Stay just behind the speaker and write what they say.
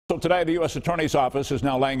So today, the U.S. Attorney's Office is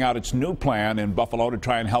now laying out its new plan in Buffalo to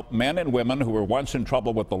try and help men and women who were once in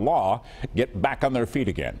trouble with the law get back on their feet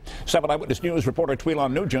again. 7 Eyewitness News reporter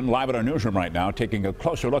Felons Nugent live at our newsroom right now, taking a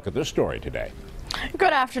closer look at this story today.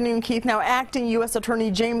 Good afternoon, Keith. Now, acting U.S.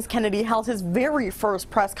 Attorney James Kennedy held his very first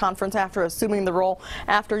press conference after assuming the role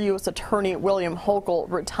after U.S. Attorney William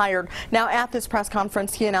Hochul retired. Now, at this press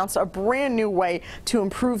conference, he announced a brand new way to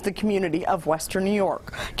improve the community of Western New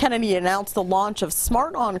York. Kennedy announced the launch of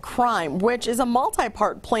Smart on Crime, which is a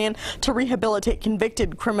multi-part plan to rehabilitate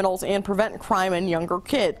convicted criminals and prevent crime in younger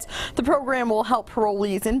kids. The program will help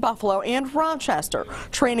parolees in Buffalo and Rochester,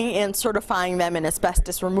 training and certifying them in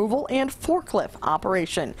asbestos removal and forklift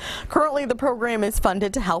operation. Currently, the program is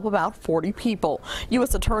funded to help about 40 people.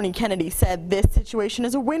 U.S. Attorney Kennedy said this situation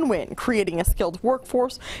is a win-win, creating a skilled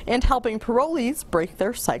workforce and helping parolees break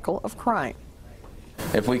their cycle of crime.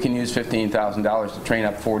 If we can use $15,000 to train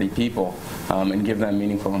up 40 people and give them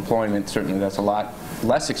meaningful employment, certainly that's a lot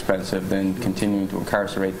less expensive than continuing to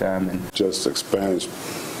incarcerate them. And just expands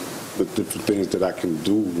the different things that I can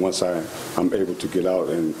do once I'm able to get out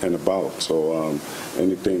and about. So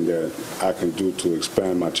anything that I can do to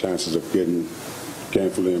expand my chances of getting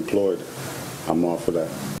gainfully employed, I'm all for that.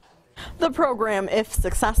 The program, if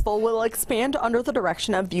successful, will expand under the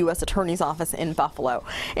direction of the U.S. Attorney's Office in Buffalo.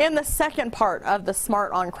 And the second part of the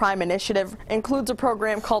Smart on Crime initiative includes a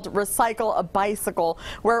program called Recycle a Bicycle,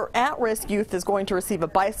 where at-risk youth is going to receive a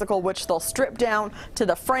bicycle which they'll strip down to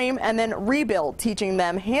the frame and then rebuild, teaching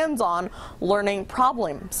them hands-on learning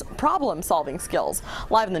problem-solving skills.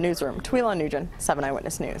 Live in the newsroom, Felons Nugent, 7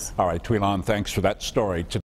 Eyewitness News. All right, Felons, thanks for that story.